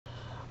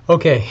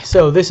Okay,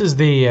 so this is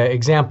the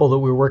example that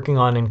we're working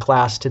on in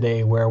class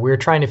today, where we're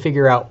trying to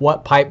figure out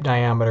what pipe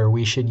diameter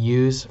we should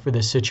use for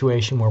this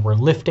situation where we're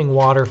lifting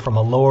water from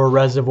a lower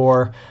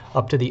reservoir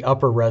up to the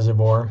upper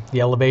reservoir.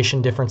 The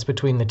elevation difference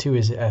between the two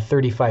is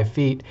 35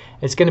 feet.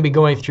 It's going to be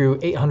going through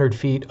 800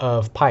 feet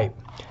of pipe,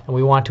 and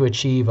we want to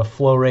achieve a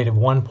flow rate of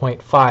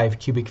 1.5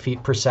 cubic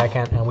feet per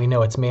second, and we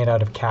know it's made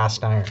out of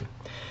cast iron.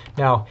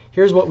 Now,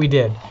 here's what we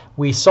did.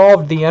 We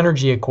solved the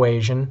energy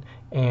equation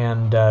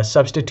and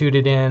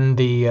substituted in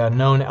the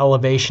known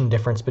elevation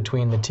difference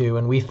between the two,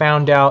 and we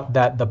found out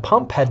that the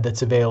pump head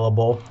that's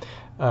available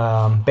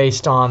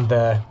based on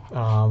the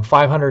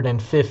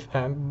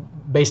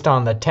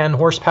 10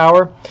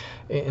 horsepower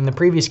in the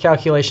previous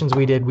calculations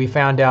we did, we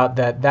found out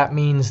that that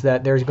means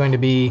that there's going to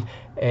be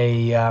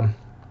a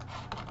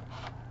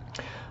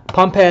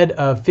pump head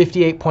of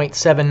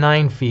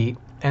 58.79 feet.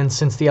 And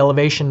since the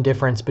elevation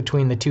difference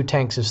between the two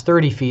tanks is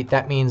 30 feet,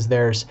 that means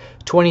there's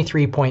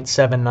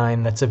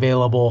 23.79 that's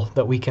available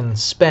that we can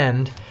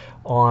spend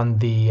on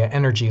the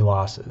energy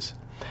losses.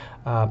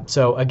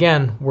 So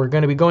again, we're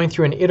going to be going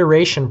through an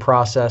iteration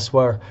process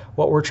where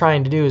what we're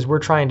trying to do is we're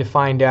trying to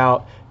find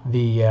out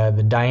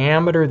the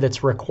diameter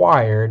that's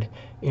required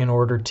in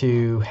order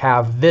to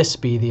have this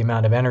be the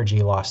amount of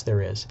energy loss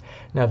there is.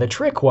 Now the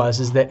trick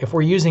is that if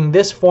we're using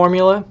this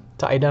formula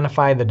to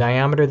identify the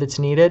diameter that's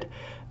needed,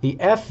 the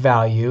F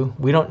value,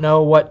 we don't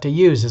know what to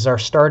use as our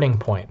starting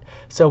point.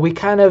 So we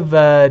kind of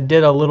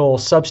did a little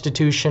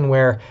substitution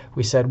where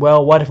we said,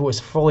 well, what if it was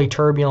fully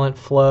turbulent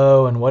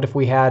flow, and what if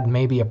we had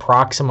maybe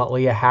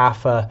approximately a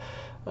half a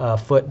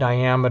foot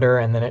diameter,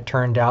 and then it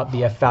turned out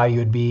the F value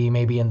would be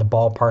maybe in the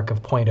ballpark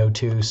of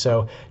 0.02.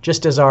 So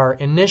just as our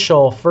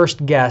initial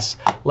first guess,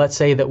 let's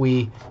say that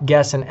we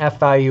guess an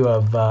F value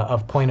of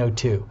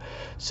 0.02.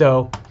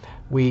 So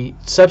we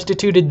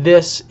substituted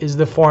this is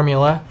the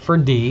formula for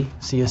D.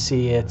 So you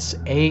see it's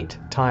 8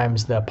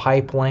 times the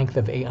pipe length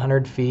of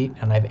 800 feet,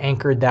 and I've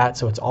anchored that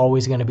so it's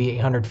always going to be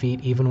 800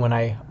 feet even when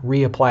I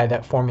reapply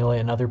that formula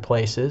in other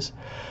places.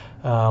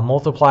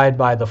 Multiplied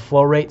by the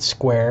flow rate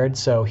squared.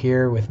 So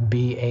here with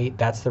B8,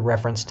 that's the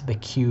reference to the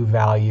Q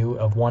value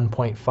of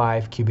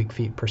 1.5 cubic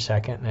feet per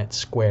second, and it's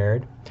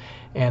squared.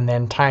 And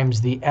then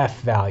times the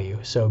F value.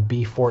 So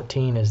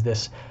B14 is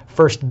this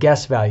first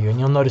guess value. And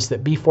you'll notice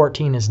that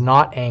B14 is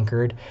not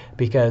anchored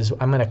because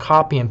I'm going to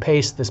copy and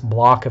paste this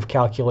block of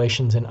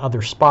calculations in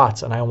other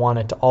spots, and I want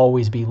it to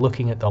always be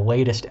looking at the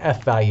latest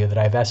F value that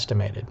I've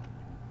estimated.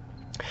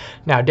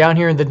 Now down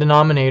here in the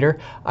denominator,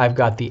 I've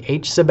got the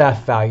H sub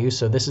F value.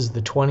 So this is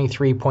the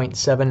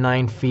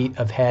 23.79 feet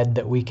of head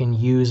that we can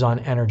use on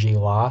energy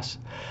loss,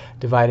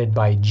 divided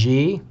by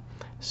G.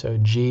 So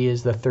G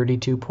is the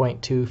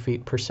 32.2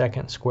 feet per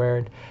second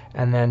squared,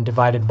 and then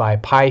divided by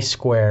pi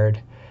squared,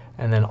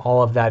 and then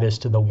all of that is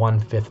to the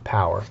 1/5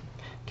 power.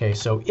 Okay,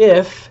 so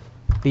if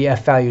the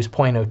F value is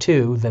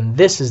 0.02, then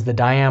this is the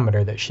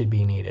diameter that should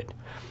be needed.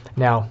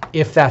 Now,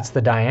 if that's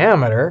the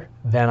diameter,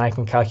 then I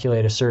can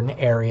calculate a certain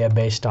area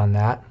based on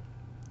that.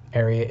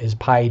 Area is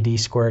pi d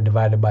squared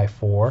divided by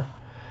 4.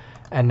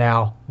 And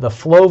now the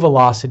flow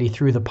velocity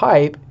through the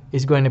pipe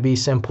is going to be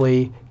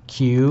simply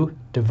Q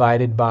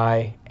divided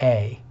by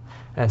A.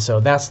 And so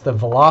that's the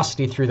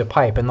velocity through the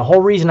pipe. And the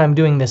whole reason I'm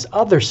doing this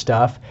other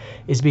stuff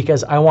is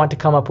because I want to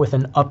come up with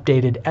an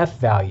updated F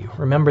value.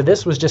 Remember,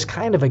 this was just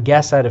kind of a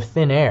guess out of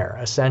thin air,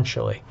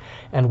 essentially.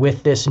 And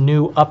with this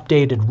new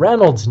updated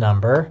Reynolds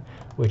number,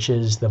 which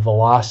is the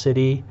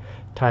velocity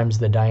times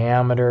the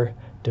diameter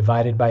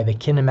divided by the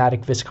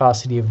kinematic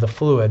viscosity of the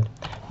fluid,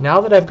 now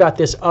that I've got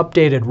this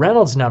updated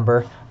Reynolds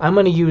number, I'm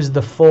going to use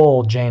the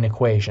full Jane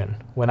equation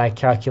when I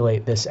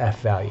calculate this F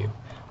value.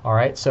 All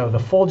right, so the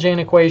full Jane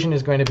equation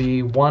is going to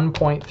be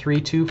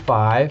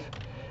 1.325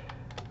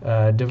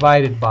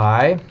 divided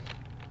by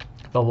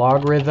the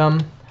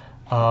logarithm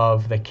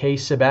of the K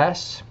sub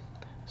S.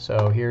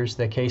 So here's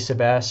the K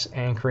sub S,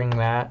 anchoring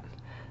that,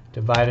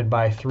 divided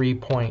by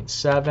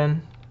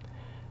 3.7.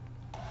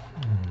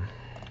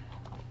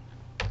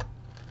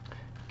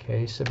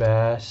 K sub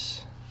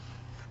S,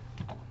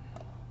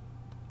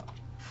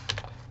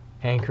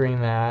 anchoring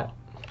that,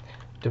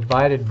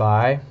 divided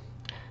by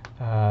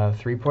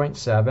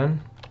 3.7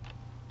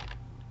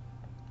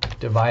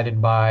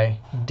 divided by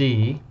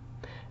D.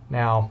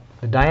 Now,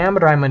 the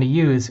diameter I'm going to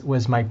use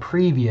was my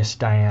previous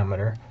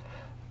diameter.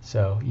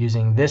 So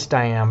using this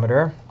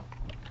diameter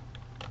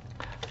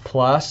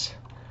plus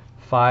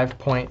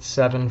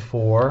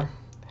 5.74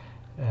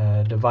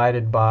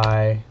 divided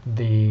by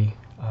the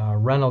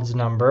Reynolds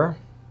number.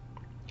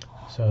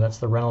 So that's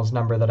the Reynolds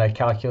number that I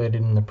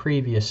calculated in the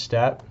previous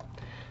step,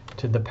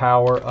 to the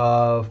power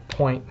of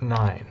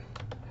 0.9.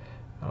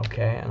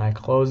 Okay, and I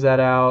close that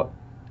out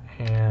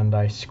and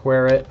I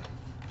square it.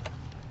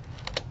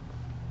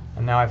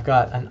 And now I've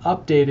got an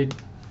updated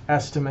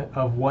estimate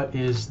of what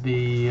is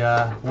the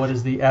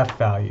F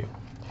value.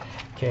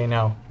 Okay,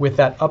 now with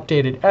that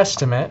updated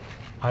estimate,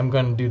 I'm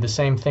going to do the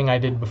same thing I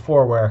did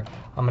before, where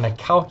I'm going to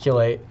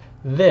calculate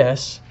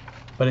this,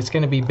 but it's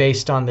going to be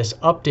based on this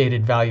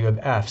updated value of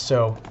F.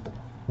 So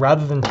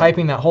rather than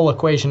typing that whole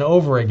equation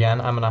over again,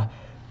 I'm going to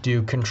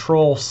do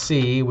Control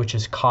C, which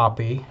is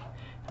copy.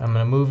 I'm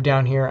going to move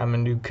down here. I'm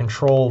going to do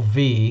Control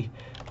V,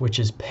 which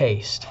is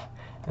paste.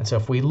 And so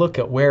if we look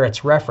at where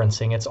it's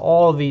referencing, it's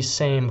all these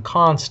same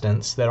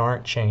constants that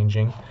aren't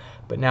changing,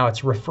 but now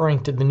it's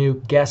referring to the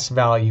new guess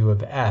value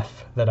of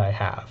f that I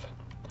have.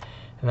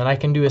 And then I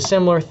can do a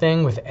similar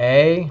thing with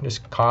A,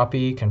 just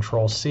copy,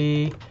 Control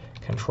C,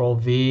 Control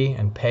V,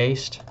 and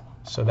paste.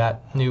 So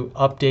that new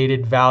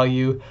updated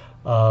value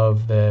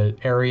of the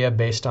area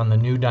based on the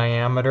new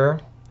diameter.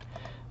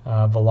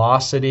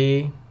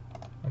 Velocity,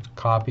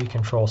 copy,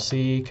 Control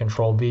C,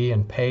 Control V,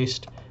 and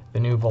paste the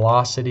new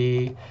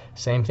velocity.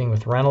 Same thing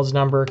with Reynolds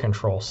number,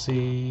 Control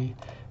C,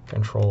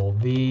 Control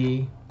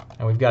V,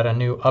 and we've got a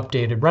new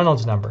updated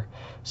Reynolds number.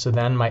 So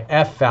then my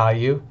F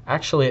value,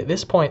 actually at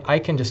this point I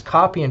can just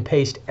copy and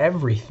paste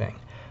everything.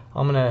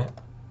 I'm going to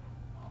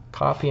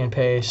copy and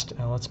paste,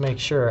 and let's make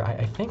sure.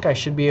 I think I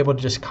should be able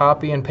to just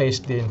copy and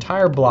paste the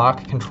entire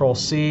block, Control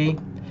C,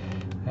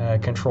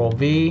 Control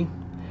V,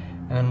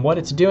 and what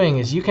it's doing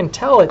is you can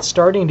tell it's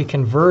starting to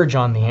converge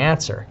on the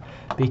answer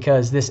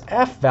because this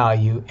F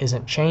value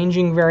isn't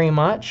changing very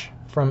much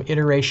from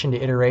iteration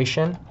to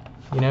iteration.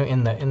 You know,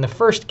 in the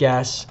first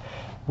guess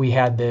we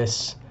had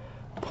this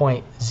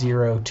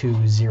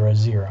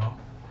 0.0200,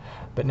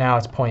 but now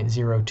it's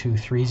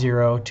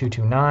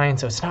 0.0230229,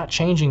 so it's not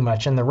changing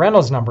much. And the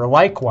Reynolds number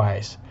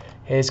likewise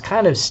is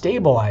kind of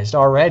stabilized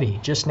already.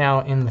 Just now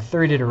in the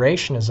third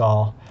iteration is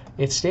all,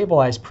 it's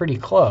stabilized pretty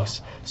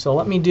close. So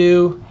let me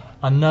do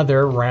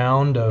another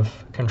round of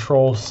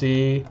Control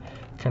C,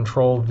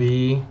 Control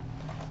V,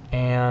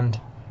 and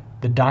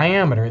the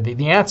diameter.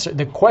 The answer,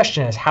 the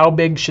question is, how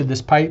big should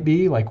this pipe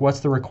be? Like, what's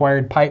the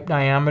required pipe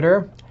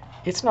diameter?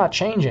 It's not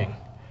changing.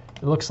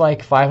 It looks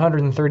like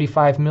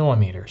 535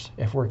 millimeters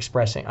if we're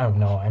expressing, oh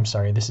no, I'm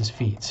sorry, this is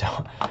feet.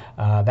 So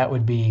that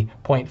would be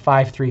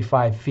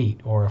 0.535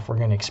 feet, or if we're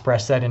going to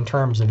express that in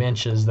terms of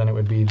inches, then it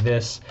would be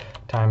this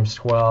times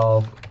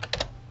 12.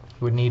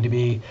 It would need to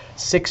be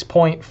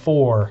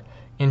 6.4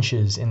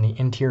 inches in the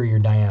interior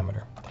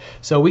diameter.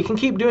 So we can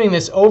keep doing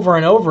this over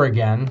and over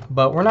again,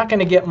 but we're not going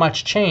to get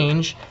much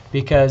change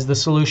because the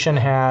solution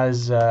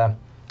has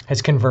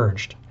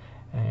converged,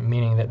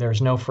 meaning that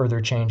there's no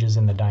further changes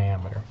in the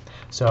diameter.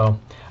 So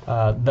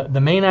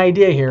the main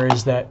idea here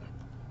is that,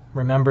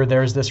 remember,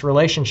 there's this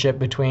relationship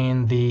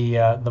between the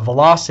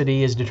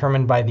velocity is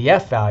determined by the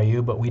F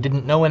value, but we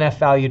didn't know an F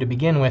value to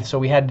begin with, so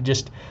we had to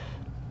just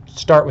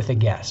start with a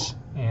guess.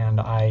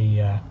 And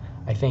I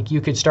think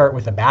you could start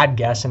with a bad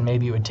guess and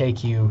maybe it would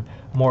take you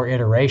more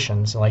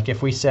iterations. Like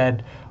if we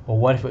said, well,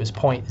 what if it was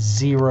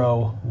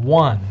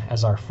 0.01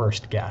 as our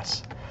first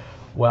guess?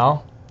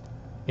 Well,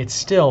 it's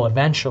still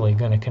eventually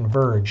going to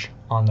converge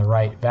on the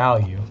right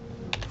value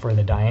for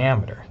the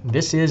diameter.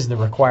 This is the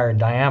required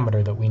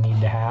diameter that we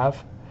need to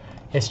have.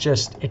 It's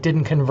just it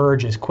didn't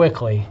converge as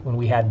quickly when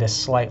we had this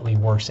slightly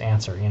worse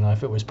answer. You know,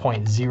 if it was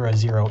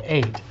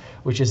 0.008,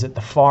 which is at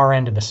the far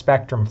end of the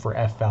spectrum for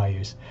F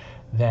values,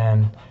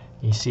 then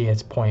you see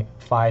it's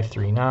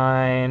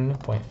 0.539,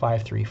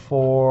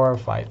 0.534,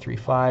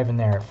 535, and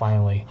there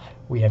finally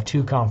we have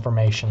two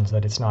confirmations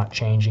that it's not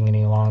changing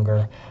any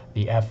longer.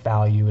 The F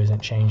value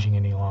isn't changing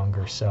any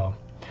longer. So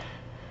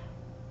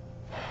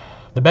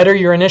the better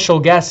your initial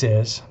guess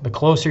is, the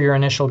closer your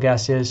initial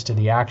guess is to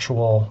the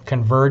actual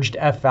converged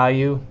F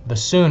value, the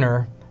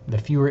sooner, the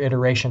fewer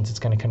iterations it's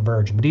going to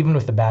converge. But even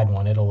with the bad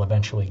one, it'll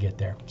eventually get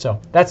there. So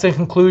that's the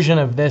conclusion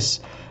of this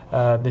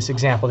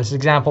example. This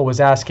example was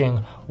asking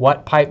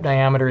what pipe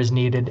diameter is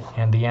needed,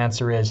 and the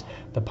answer is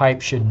the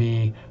pipe should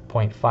be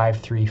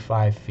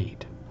 0.535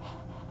 feet.